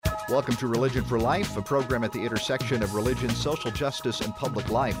Welcome to Religion for Life, a program at the intersection of religion, social justice, and public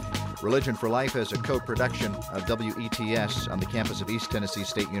life. Religion for Life is a co-production of WETS on the campus of East Tennessee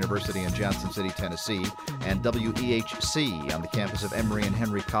State University in Johnson City, Tennessee, and WEHC on the campus of Emory and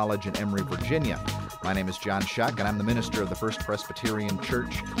Henry College in Emory, Virginia. My name is John Shuck, and I'm the minister of the First Presbyterian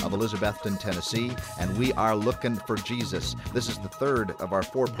Church of Elizabethton, Tennessee, and we are looking for Jesus. This is the third of our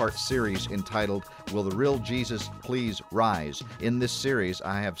four-part series entitled, Will the Real Jesus Please Rise? In this series,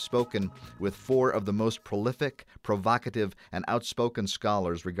 I have spoken with four of the most prolific, provocative, and outspoken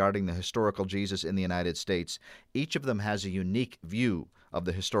scholars regarding the historical Jesus in the United States. Each of them has a unique view of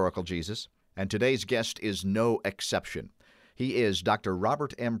the historical Jesus, and today's guest is no exception. He is Dr.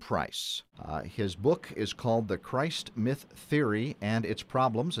 Robert M. Price. His book is called The Christ Myth Theory and Its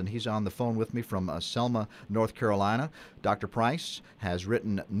Problems, and he's on the phone with me from Selma, North Carolina. Dr. Price has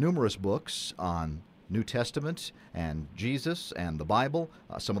written numerous books on New Testament and Jesus and the Bible.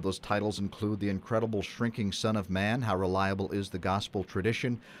 Some of those titles include The Incredible Shrinking Son of Man, How Reliable is the Gospel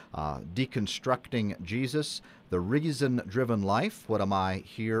Tradition, Deconstructing Jesus, The Reason-Driven Life, What Am I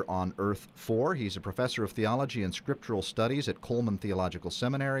Here on Earth For? He's a professor of theology and scriptural studies at Coleman Theological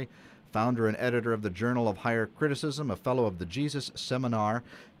Seminary, founder and editor of the Journal of Higher Criticism, a fellow of the Jesus Seminar.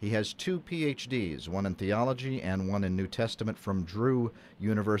 He has 2 PhDs, one in theology and one in New Testament from Drew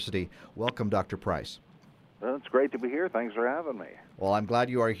University. Welcome, Dr. Price. Well, it's great to be here. Thanks for having me. Well, I'm glad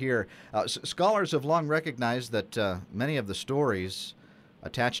you are here. Scholars have long recognized that many of the stories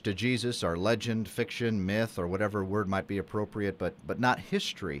attached to Jesus are legend, fiction, myth, or whatever word might be appropriate, but not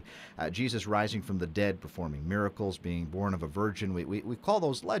history. Jesus rising from the dead, performing miracles, being born of a virgin, we call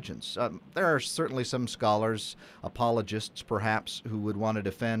those legends. There are certainly some scholars, apologists perhaps, who would want to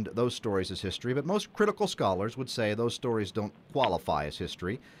defend those stories as history, but most critical scholars would say those stories don't qualify as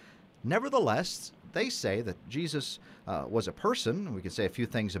history. Nevertheless, they say that Jesus was a person we could say a few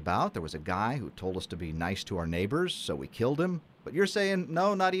things about. There was a guy who told us to be nice to our neighbors, so we killed him. But you're saying,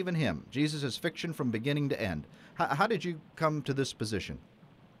 no, not even him. Jesus is fiction from beginning to end. How did you come to this position?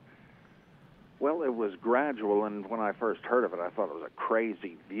 Well, it was gradual, and when I first heard of it, I thought it was a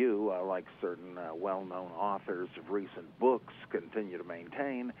crazy view, like certain well-known authors of recent books continue to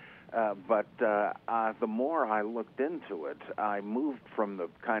maintain. But the more I looked into it, I moved from the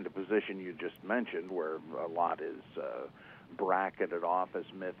kind of position you just mentioned, where a lot is bracketed off as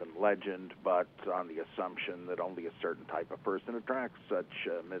myth and legend, but on the assumption that only a certain type of person attracts such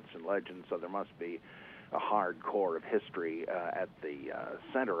myths and legends, so there must be a hard core of history at the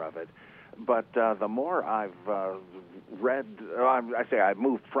center of it. But the more I've read, I've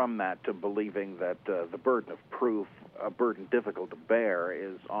moved from that to believing that the burden of proof, a burden difficult to bear,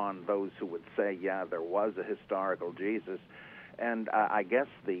 is on those who would say, yeah, there was a historical Jesus. And I guess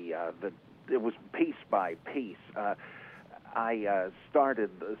it was piece by piece. I started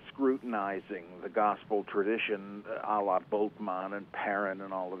scrutinizing the gospel tradition a la Bultmann and Perrin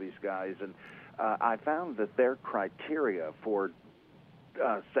and all of these guys, and I found that their criteria for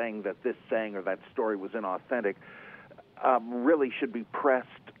saying that this saying or that story was inauthentic really should be pressed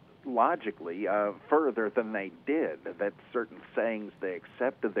logically further than they did, that certain sayings they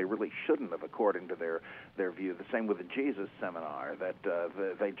accepted they really shouldn't have according to their view. The same with the Jesus Seminar, that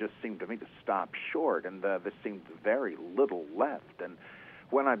they just seemed to me to stop short, and there seemed very little left. And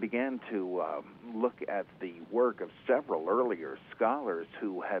when I began to look at the work of several earlier scholars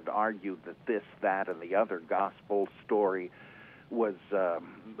who had argued that this, that, and the other gospel story was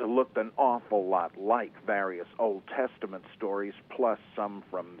looked an awful lot like various Old Testament stories, plus some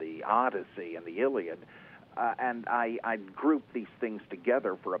from the Odyssey and the Iliad, and I grouped these things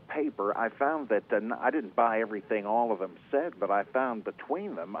together for a paper. I found that I didn't buy everything all of them said, but I found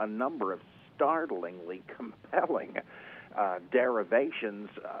between them a number of startlingly compelling derivations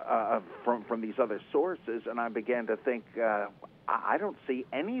from these other sources, and I began to think, I don't see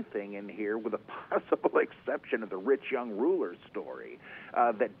anything in here, with a possible exception of the rich young ruler story,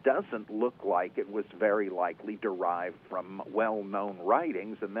 that doesn't look like it was very likely derived from well-known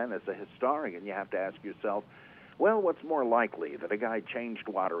writings. And then as a historian, you have to ask yourself, well, what's more likely, that a guy changed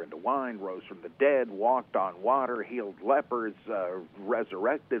water into wine, rose from the dead, walked on water, healed lepers,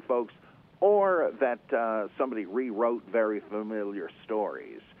 resurrected folks, or that somebody rewrote very familiar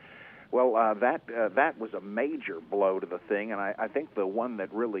stories? Well, that was a major blow to the thing, and I think the one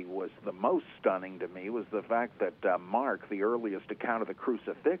that really was the most stunning to me was the fact that Mark, the earliest account of the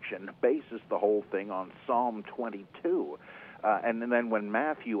crucifixion, bases the whole thing on Psalm 22. And then when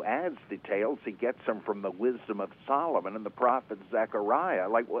Matthew adds details, he gets them from the wisdom of Solomon and the prophet Zechariah.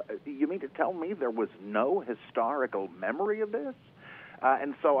 Like, you mean to tell me there was no historical memory of this?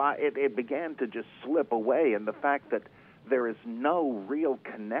 And so it began to just slip away, and the fact that there is no real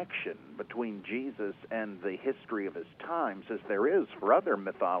connection between Jesus and the history of his times as there is for other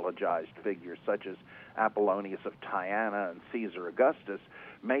mythologized figures such as Apollonius of Tyana and Caesar Augustus,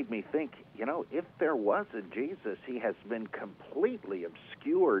 made me think, if there was a Jesus, he has been completely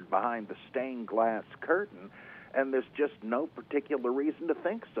obscured behind the stained glass curtain, and there's just no particular reason to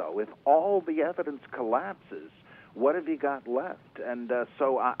think so. If all the evidence collapses, what have you got left? And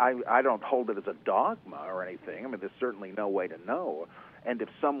so I don't hold it as a dogma or anything. I mean, there's certainly no way to know. And if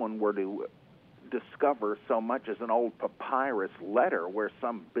someone were to discover so much as an old papyrus letter where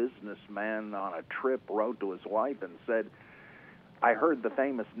some businessman on a trip wrote to his wife and said, I heard the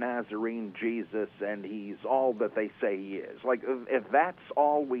famous Nazarene Jesus, and he's all that they say he is. Like, if that's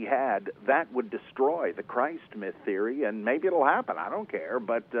all we had, that would destroy the Christ myth theory, and maybe it'll happen. I don't care.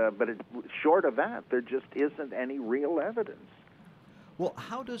 But short of that, there just isn't any real evidence. Well,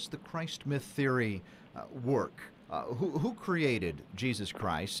 how does the Christ myth theory work? Who created Jesus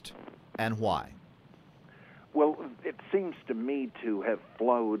Christ, and why? Well, it seems to me to have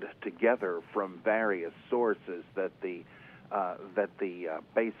flowed together from various sources that the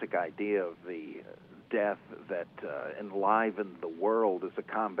basic idea of the death that enlivened the world is a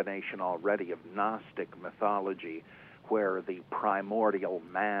combination already of Gnostic mythology, where the primordial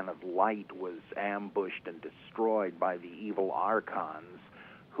man of light was ambushed and destroyed by the evil archons,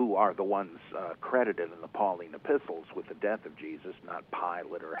 who are the ones credited in the Pauline epistles with the death of Jesus, not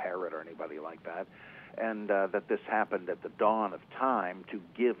Pilate or Herod or anybody like that. And that this happened at the dawn of time to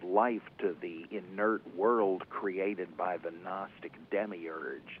give life to the inert world created by the Gnostic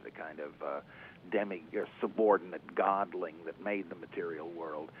demiurge, the kind of subordinate godling that made the material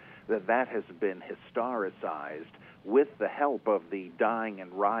world, that has been historicized with the help of the dying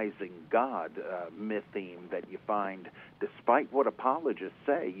and rising God myth theme that you find, despite what apologists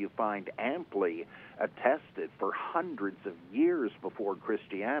say, you find amply attested for hundreds of years before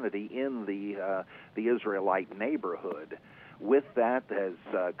Christianity in the Israelite neighborhood. With that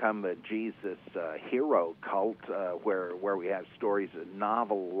has come the Jesus hero cult, where we have stories,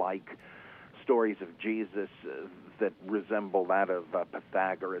 novel-like stories of Jesus that resemble that of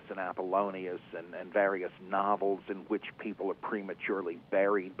Pythagoras and Apollonius, and various novels in which people are prematurely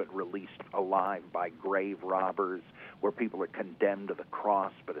buried but released alive by grave robbers, where people are condemned to the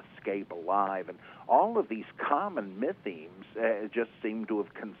cross but escape alive. And all of these common myth themes just seem to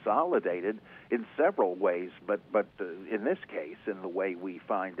have consolidated in several ways, but in this case, in the way we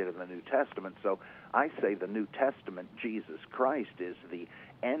find it in the New Testament. So I say the New Testament Jesus Christ is the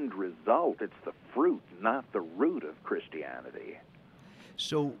end result. It's the fruit, not the root of Christianity.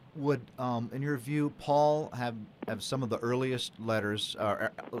 So would, in your view, Paul have some of the earliest letters,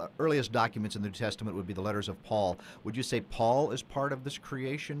 earliest documents in the New Testament would be the letters of Paul. Would you say Paul is part of this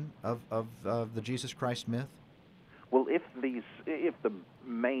creation of the Jesus Christ myth? Well, if the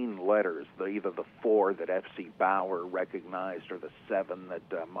main letters, either the 4 that F.C. Bauer recognized or the 7 that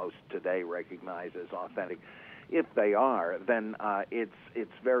most today recognize as authentic, if they are, then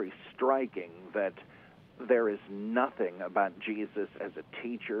it's very striking that there is nothing about Jesus as a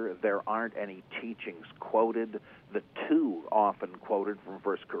teacher. There aren't any teachings quoted. The 2 often quoted from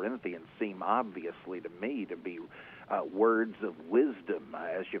 1 Corinthians seem obviously to me to be words of wisdom,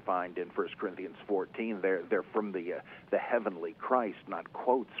 as you find in 1 Corinthians 14. They're from the heavenly Christ, not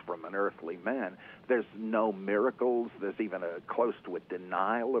quotes from an earthly man. There's no miracles. There's even close to a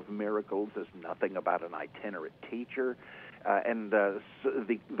denial of miracles. There's nothing about an itinerant teacher. And so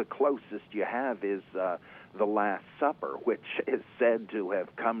the closest you have is the Last Supper, which is said to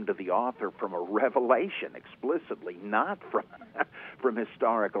have come to the author from a revelation explicitly, not from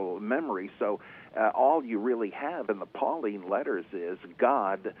historical memory. So all you really have in the Pauline letters is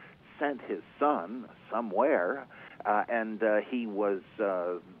God sent his son somewhere, and he was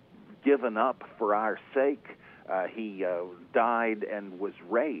given up for our sake. He died and was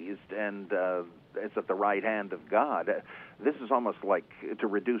raised, and is at the right hand of God. This is almost like to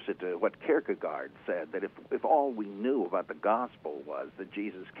reduce it to what Kierkegaard said, that if all we knew about the gospel was that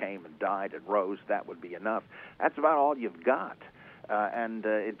Jesus came and died and rose, that would be enough. That's about all you've got. And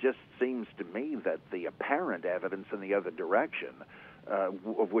it just seems to me that the apparent evidence in the other direction,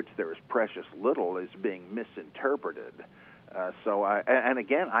 of which there is precious little, is being misinterpreted. And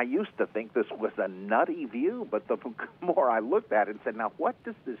again, I used to think this was a nutty view, but the more I looked at it and said, now what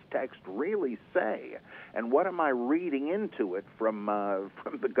does this text really say? And what am I reading into it from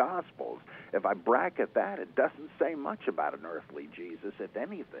the Gospels? If I bracket that, it doesn't say much about an earthly Jesus, if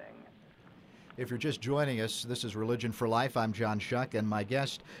anything. If you're just joining us, this is Religion for Life. I'm John Shuck, and my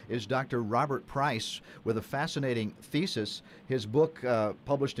guest is Dr. Robert Price with a fascinating thesis. His book,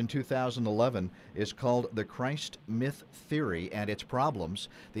 published in 2011, is called The Christ Myth Theory and Its Problems.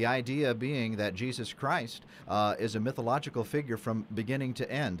 The idea being that Jesus Christ is a mythological figure from beginning to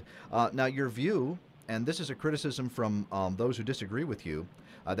end. Now, your view, and this is a criticism from those who disagree with you,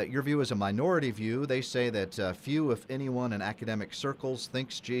 that your view is a minority view. They say that few, if anyone, in academic circles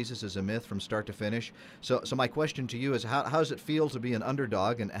thinks Jesus is a myth from start to finish. So my question to you is, how does it feel to be an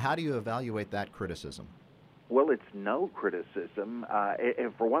underdog, and how do you evaluate that criticism? Well, it's no criticism.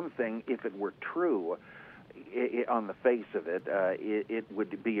 For one thing, if it were true, on the face of it, it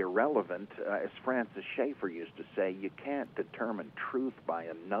would be irrelevant. As Francis Schaeffer used to say, you can't determine truth by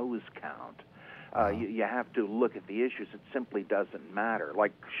a nose count. You have to look at the issues. It simply doesn't matter.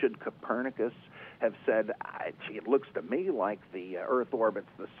 Like, should Copernicus have said, gee, it looks to me like the Earth orbits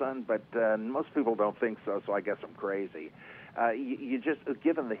the sun, but most people don't think so, so I guess I'm crazy. You just,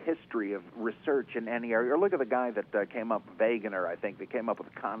 given the history of research in any area, or look at the guy that came up, Wegener, I think, that came up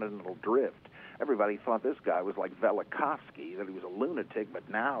with continental drift. Everybody thought this guy was like Velikovsky, that he was a lunatic, but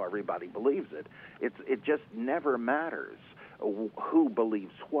now everybody believes it. It just never matters who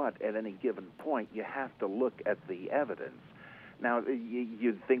believes what at any given point. You have to look at the evidence. Now,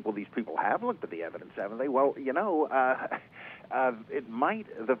 you'd think, well, these people have looked at the evidence, haven't they? Well, it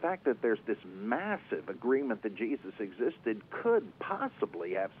might, the fact that there's this massive agreement that Jesus existed could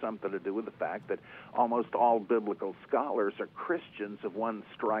possibly have something to do with the fact that almost all biblical scholars are Christians of one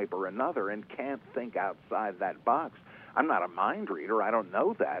stripe or another and can't think outside that box. I'm not a mind reader, I don't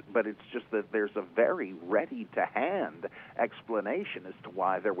know that, but it's just that there's a very ready-to-hand explanation as to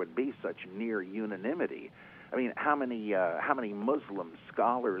why there would be such near unanimity. I mean, how many Muslim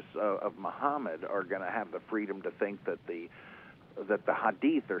scholars of Muhammad are going to have the freedom to think that the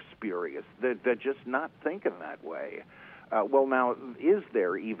Hadith are spurious? They're just not thinking that way. Well, now, is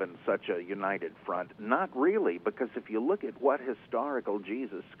there even such a united front? Not really, because if you look at what historical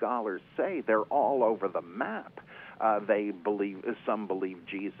Jesus scholars say, they're all over the map. Some believe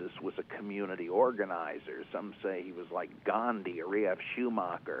Jesus was a community organizer. Some say he was like Gandhi or E.F.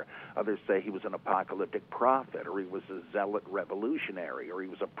 Schumacher. Others say he was an apocalyptic prophet, or he was a zealot revolutionary, or he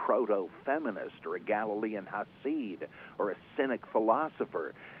was a proto-feminist, or a Galilean Hasid, or a cynic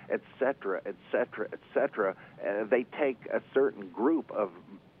philosopher, etc., etc., etc. They take a certain group of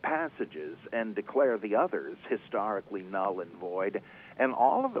passages and declare the others historically null and void, and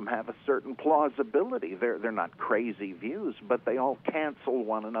all of them have a certain plausibility. They're not crazy views, but they all cancel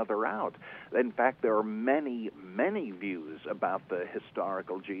one another out. In fact, there are many, many views about the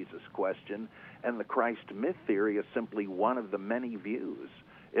historical Jesus question, and the Christ myth theory is simply one of the many views.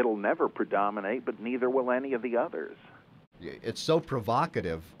 It'll never predominate, but neither will any of the others. It's so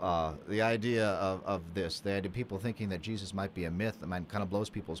provocative, the idea of this. The idea of people thinking that Jesus might be a myth, kind of blows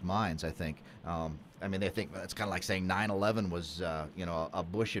people's minds, I think. They think it's kind of like saying 9/11 was, a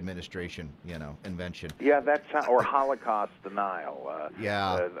Bush administration, invention. Yeah, that's or Holocaust denial.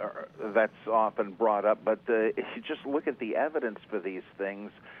 That's often brought up. But if you just look at the evidence for these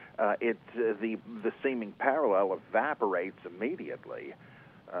things, the seeming parallel evaporates immediately.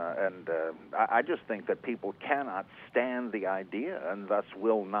 I just think that people cannot stand the idea and thus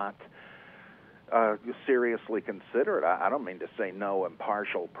will not seriously consider it. I don't mean to say no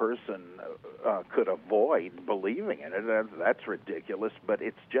impartial person could avoid believing in it. That's ridiculous, but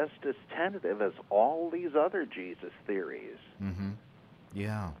it's just as tentative as all these other Jesus theories. Mm-hmm.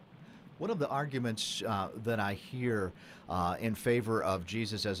 Yeah. One of the arguments that I hear in favor of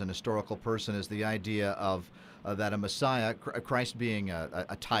Jesus as an historical person is the idea of that a Messiah, Christ being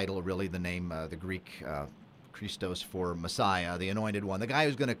a title, really the name, the Greek Christos for Messiah, the anointed one, the guy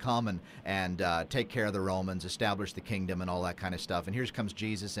who's going to come and take care of the Romans, establish the kingdom and all that kind of stuff. And here comes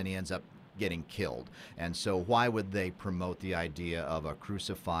Jesus, and he ends up getting killed. And so why would they promote the idea of a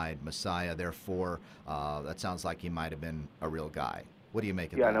crucified Messiah? Therefore, that sounds like he might have been a real guy. What do you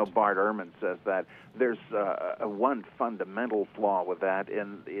make of that? Yeah, I know Bart Ehrman says that. There's one fundamental flaw with that,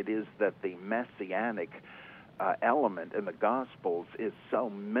 and it is that the messianic element in the Gospels is so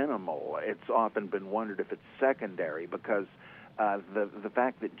minimal. It's often been wondered if it's secondary, because the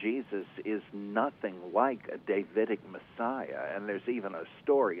fact that Jesus is nothing like a Davidic Messiah, and there's even a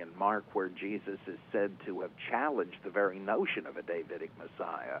story in Mark where Jesus is said to have challenged the very notion of a Davidic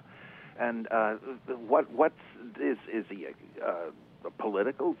Messiah. And is he a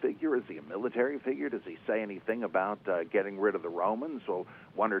political figure? Is he a military figure? Does he say anything about getting rid of the Romans? Well,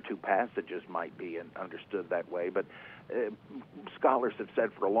 one or two passages might be understood that way, but scholars have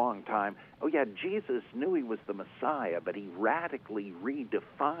said for a long time, oh yeah, Jesus knew he was the Messiah, but he radically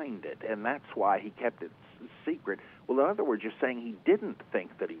redefined it, and that's why he kept it secret. Well, in other words, you're saying he didn't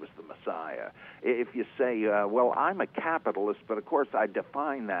think that he was the Messiah. If you say, well, I'm a capitalist, but of course I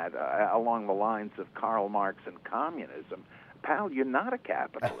define that along the lines of Karl Marx and communism, pal, you're not a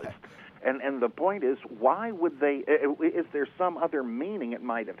capitalist. And the point is, why would they, is there some other meaning it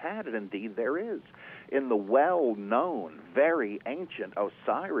might have had? And indeed there is. In the well-known, very ancient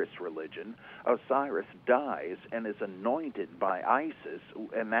Osiris religion, Osiris dies and is anointed by Isis,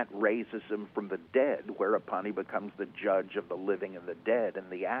 and that raises him from the dead, whereupon he becomes the judge of the living and the dead in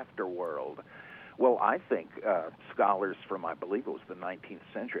the afterworld. Well, I think scholars from, I believe it was the 19th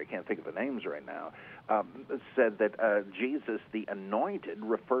century, I can't think of the names right now, said that Jesus the Anointed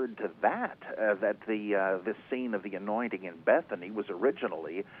referred to that the scene of the anointing in Bethany was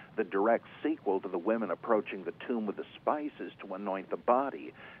originally the direct sequel to the women approaching the tomb with the spices to anoint the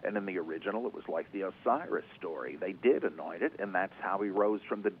body. And in the original, it was like the Osiris story. They did anoint it, and that's how he rose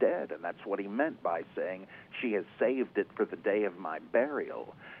from the dead. And that's what he meant by saying, she has saved it for the day of my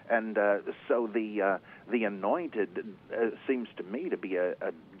burial. And so the anointed seems to me to be a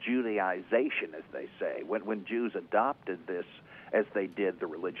Judaization, as they say. When Jews adopted this, as they did the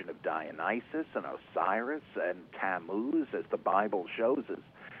religion of Dionysus and Osiris and Tammuz, as the Bible shows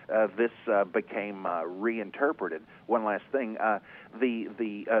us, this became reinterpreted. One last thing, a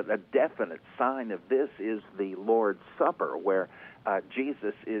definite sign of this is the Lord's Supper, where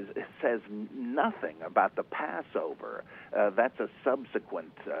Jesus says nothing about the Passover. That's a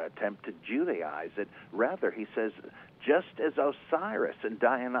subsequent attempt to Judaize it. Rather, he says, just as Osiris and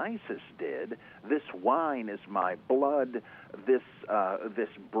Dionysus did, this wine is my blood, this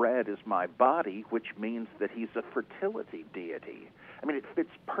bread is my body, which means that he's a fertility deity. I mean, it fits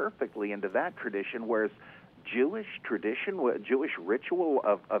perfectly into that tradition, whereas Jewish tradition, Jewish ritual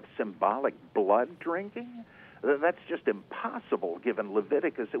of symbolic blood drinking, that's just impossible given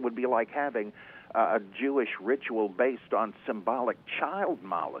Leviticus. It would be like having a Jewish ritual based on symbolic child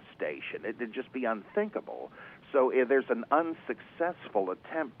molestation. It'd just be unthinkable. So there's an unsuccessful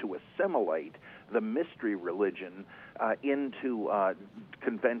attempt to assimilate the mystery religion into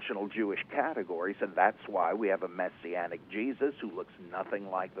conventional Jewish categories, and that's why we have a Messianic Jesus who looks nothing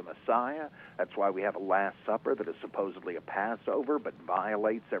like the Messiah. That's why we have a Last Supper that is supposedly a Passover but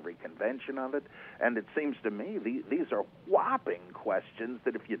violates every convention of it. And it seems to me these are whopping questions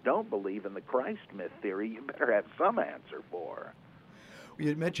that if you don't believe in the Christ myth theory, you better have some answer for. You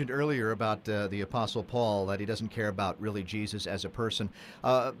had mentioned earlier about the Apostle Paul, that he doesn't care about really Jesus as a person.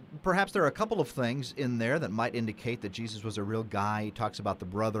 Perhaps there are a couple of things in there that might indicate that Jesus was a real guy. He talks about the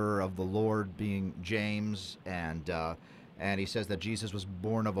brother of the Lord being James, and he says that Jesus was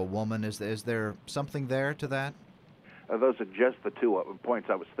born of a woman. Is there something there to that? Those are just the two points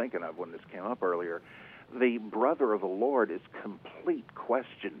I was thinking of when this came up earlier. The brother of the Lord is complete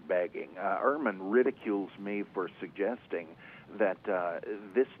question-begging. Ehrman ridicules me for suggesting that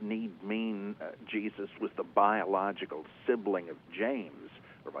this need mean Jesus was the biological sibling of James,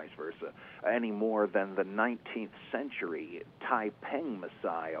 or vice versa, any more than the 19th century Taiping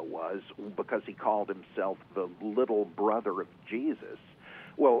Messiah was, because he called himself the little brother of Jesus.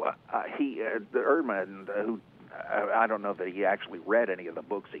 Well, Ehrman, who I don't know that he actually read any of the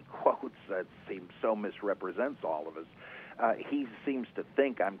books he quotes, that seems so misrepresents all of us. He seems to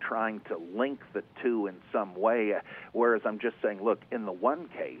think I'm trying to link the two in some way, whereas I'm just saying, look, in the one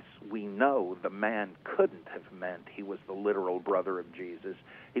case, we know the man couldn't have meant he was the literal brother of Jesus.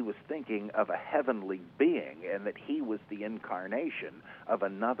 He was thinking of a heavenly being, and that he was the incarnation of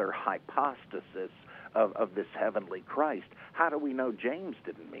another hypostasis of this heavenly Christ. How do we know James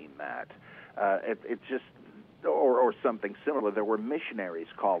didn't mean that? It's just... Or something similar. There were missionaries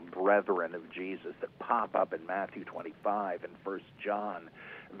called Brethren of Jesus that pop up in Matthew 25 and 1 John,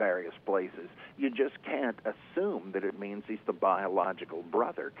 various places. You just can't assume that it means he's the biological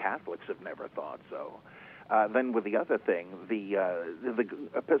brother. Catholics have never thought so. Then with the other thing, the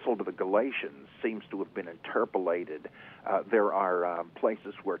Epistle to the Galatians seems to have been interpolated. There are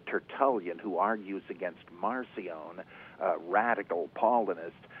places where Tertullian, who argues against Marcion, radical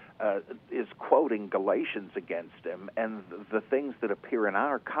Paulinist, is quoting Galatians against him, and the things that appear in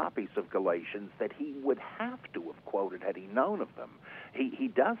our copies of Galatians that he would have to have quoted had he known of them. He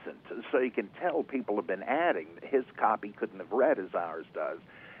doesn't, so you can tell people have been adding. His copy couldn't have read as ours does.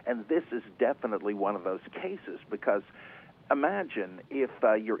 And this is definitely one of those cases, because imagine if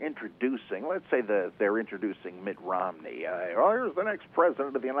you're introducing, let's say they're introducing Mitt Romney. Here's the next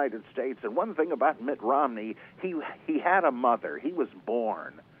president of the United States, and one thing about Mitt Romney, he had a mother. He was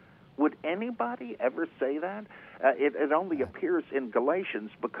born. Would anybody ever say that? It only appears in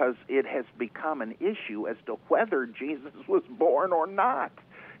Galatians because it has become an issue as to whether Jesus was born or not.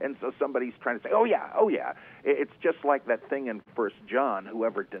 And so somebody's trying to say, oh yeah. It's just like that thing in 1 John,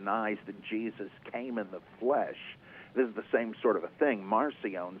 whoever denies that Jesus came in the flesh. This is the same sort of a thing.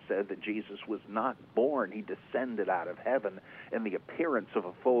 Marcion said that Jesus was not born. He descended out of heaven in the appearance of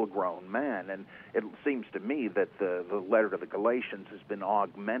a full-grown man. And it seems to me that the letter to the Galatians has been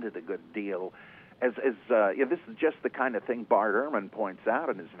augmented a good deal. This is just the kind of thing Bart Ehrman points out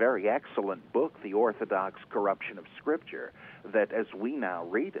in his very excellent book, The Orthodox Corruption of Scripture, that as we now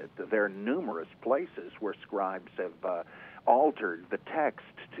read it, there are numerous places where scribes have altered the text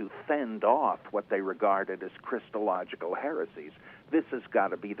to fend off what they regarded as Christological heresies. This has got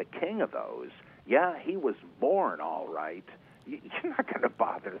to be the king of those. Yeah, he was born all right. You're not going to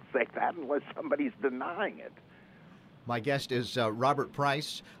bother to say that unless somebody's denying it. My guest is Robert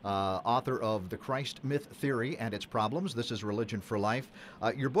Price, author of The Christ Myth Theory and Its Problems. This is Religion for Life.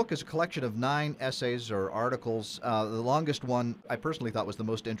 Your book is a collection of 9 essays or articles. The longest one I personally thought was the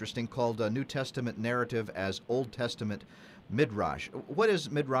most interesting, called New Testament Narrative as Old Testament Midrash. What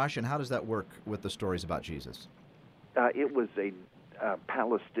is Midrash, and how does that work with the stories about Jesus? It was a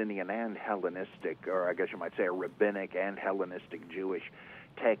Palestinian and Hellenistic, or I guess you might say a rabbinic and Hellenistic Jewish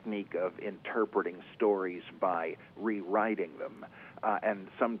technique of interpreting stories by rewriting them, and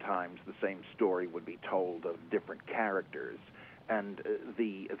sometimes the same story would be told of different characters, and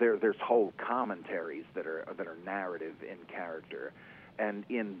there's whole commentaries that are narrative in character, and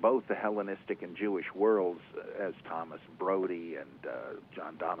in both the Hellenistic and Jewish worlds, as Thomas Brody and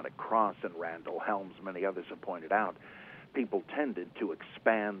John Dominic Cross and Randall Helms, many others have pointed out, people tended to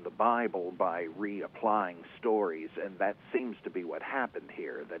expand the Bible by reapplying stories, and that seems to be what happened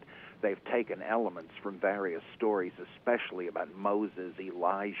here, that they've taken elements from various stories, especially about Moses,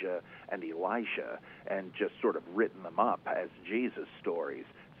 Elijah, and Elisha, and just sort of written them up as Jesus stories.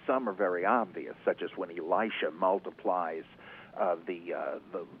 Some are very obvious, such as when Elisha multiplies the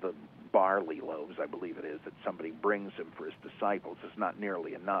barley loaves, I believe it is, that somebody brings him for his disciples is not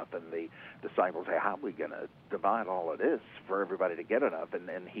nearly enough, and the disciples say, how are we going to divide all of this for everybody to get enough? And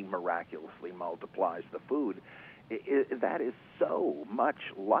he miraculously multiplies the food. That is so much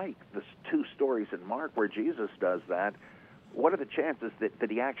like the 2 stories in Mark where Jesus does that. What are the chances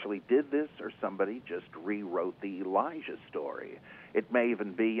that he actually did this, or somebody just rewrote the Elijah story? It may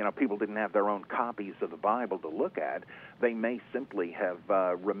even be, people didn't have their own copies of the Bible to look at. They may simply have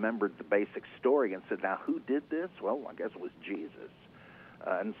remembered the basic story and said, now, who did this? Well, I guess it was Jesus.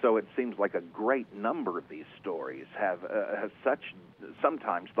 And so it seems like a great number of these stories have such,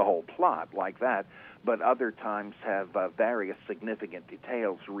 sometimes the whole plot like that, but other times have various significant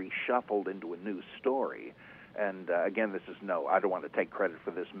details reshuffled into a new story. And again, I don't want to take credit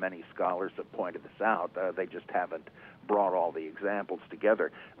for this. Many scholars have pointed this out. They just haven't brought all the examples together.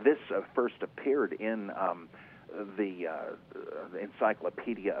 This first appeared in the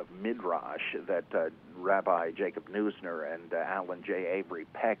Encyclopedia of Midrash that Rabbi Jacob Neusner and Alan J. Avery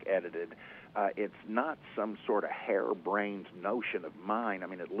Peck edited. It's not some sort of harebrained notion of mine. I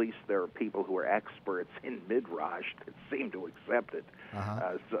mean, at least there are people who are experts in Midrash that seem to accept it.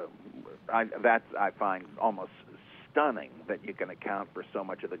 So I find almost stunning that you can account for so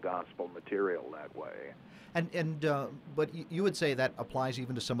much of the gospel material that way. But you would say that applies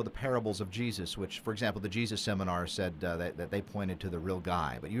even to some of the parables of Jesus, which, for example, the Jesus Seminar said that they pointed to the real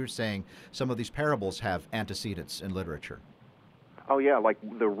guy. But you're saying some of these parables have antecedents in literature. Oh, yeah, like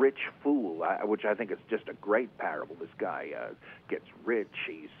the rich fool, which I think is just a great parable. This guy gets rich.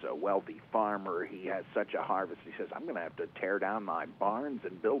 He's a wealthy farmer. He has such a harvest. He says, I'm going to have to tear down my barns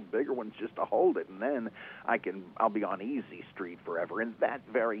and build bigger ones just to hold it, and then I'll be on easy street forever. And that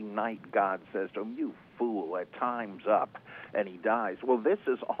very night, God says to him, you fool, time's up, and he dies. Well, this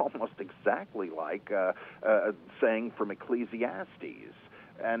is almost exactly like saying from Ecclesiastes.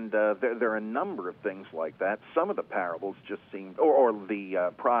 And there are a number of things like that. Some of the parables just seem, or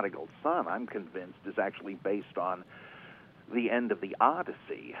the prodigal son, I'm convinced, is actually based on the end of the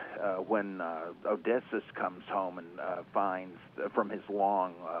Odyssey, when Odysseus comes home and finds, from his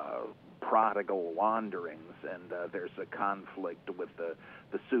long prodigal wanderings, and there's a conflict with the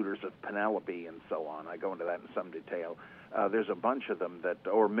suitors of Penelope and so on. I go into that in some detail. There's a bunch of them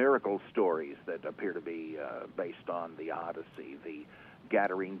or miracle stories that appear to be based on the Odyssey. The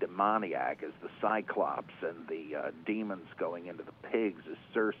Gadarene demoniac is the Cyclops, and the demons going into the pigs is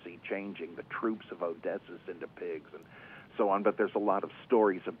Circe changing the troops of Odysseus into pigs. And so on, but there's a lot of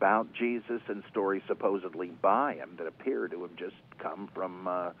stories about Jesus and stories supposedly by him that appear to have just come from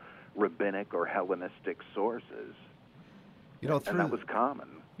rabbinic or Hellenistic sources. And that was common.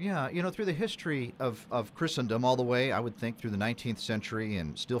 Yeah, through the history of Christendom all the way, I would think, through the 19th century,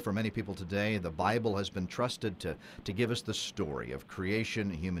 and still for many people today, the Bible has been trusted to give us the story of creation,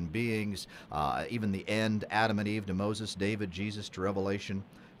 human beings, even the end, Adam and Eve to Moses, David, Jesus to Revelation.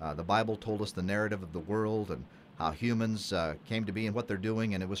 The Bible told us the narrative of the world and how humans came to be and what they're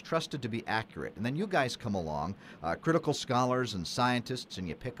doing, and it was trusted to be accurate. And then you guys come along, critical scholars and scientists, and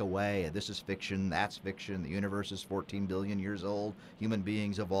you pick away, this is fiction, that's fiction, the universe is 14 billion years old, human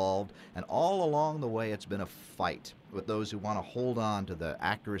beings evolved, and all along the way it's been a fight with those who want to hold on to the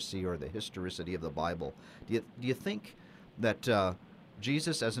accuracy or the historicity of the Bible. Do you think that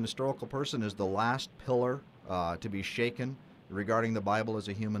Jesus as an historical person is the last pillar to be shaken regarding the Bible as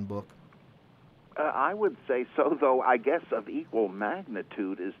a human book? I would say so, though I guess of equal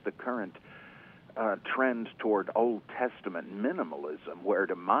magnitude is the current trend toward Old Testament minimalism, where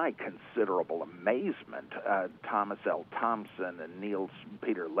to my considerable amazement, Thomas L. Thompson and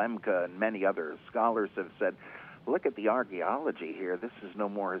Peter Lemke and many other scholars have said, look at the archaeology here. This is no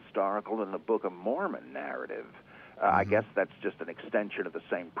more historical than the Book of Mormon narrative. I guess that's just an extension of the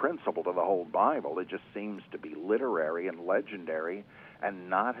same principle to the whole Bible. It just seems to be literary and legendary and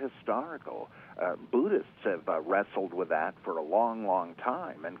not historical. Buddhists have wrestled with that for a long, long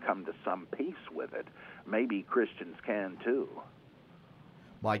time and come to some peace with it. Maybe Christians can too.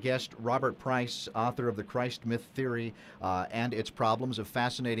 My guest, Robert Price, author of The Christ Myth Theory and Its Problems, a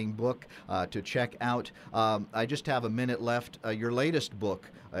fascinating book to check out. I just have a minute left. Your latest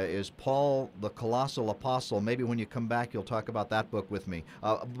book is Paul the Colossal Apostle. Maybe when you come back, you'll talk about that book with me.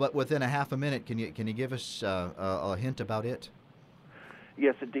 But within a half a minute, can you give us a hint about it?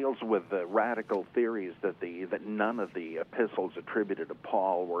 Yes, it deals with radical theories that none of the epistles attributed to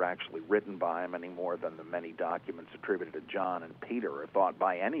Paul were actually written by him any more than the many documents attributed to John and Peter are thought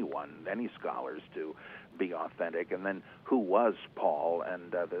by anyone, any scholars, to be authentic. And then who was Paul?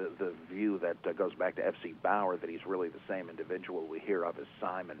 And the view that goes back to F.C. Bauer, that he's really the same individual we hear of as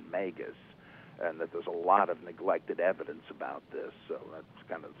Simon Magus, and that there's a lot of neglected evidence about this. So that's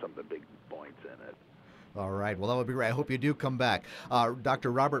kind of some of the big points in it. All right. Well, that would be great. I hope you do come back.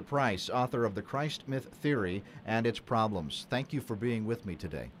 Dr. Robert Price, author of The Christ Myth Theory and Its Problems. Thank you for being with me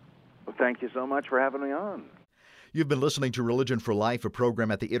today. Well, thank you so much for having me on. You've been listening to Religion for Life, a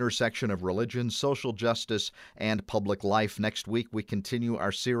program at the intersection of religion, social justice, and public life. Next week, we continue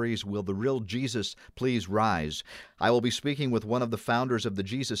our series, Will the Real Jesus Please Rise? I will be speaking with one of the founders of the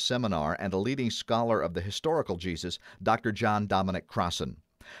Jesus Seminar and a leading scholar of the historical Jesus, Dr. John Dominic Crossan.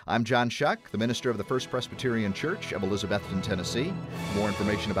 I'm John Shuck, the minister of the First Presbyterian Church of Elizabethton, Tennessee. More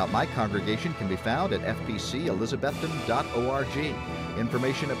information about my congregation can be found at fpcelizabethton.org.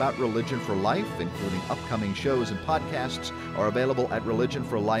 Information about Religion for Life, including upcoming shows and podcasts, are available at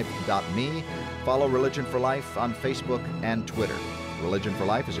religionforlife.me. Follow Religion for Life on Facebook and Twitter. Religion for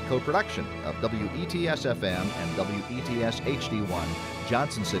Life is a co-production of WETS-FM and WETS-HD1,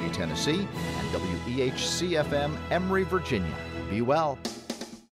 Johnson City, Tennessee, and WEHC-FM, Emory, Virginia. Be well.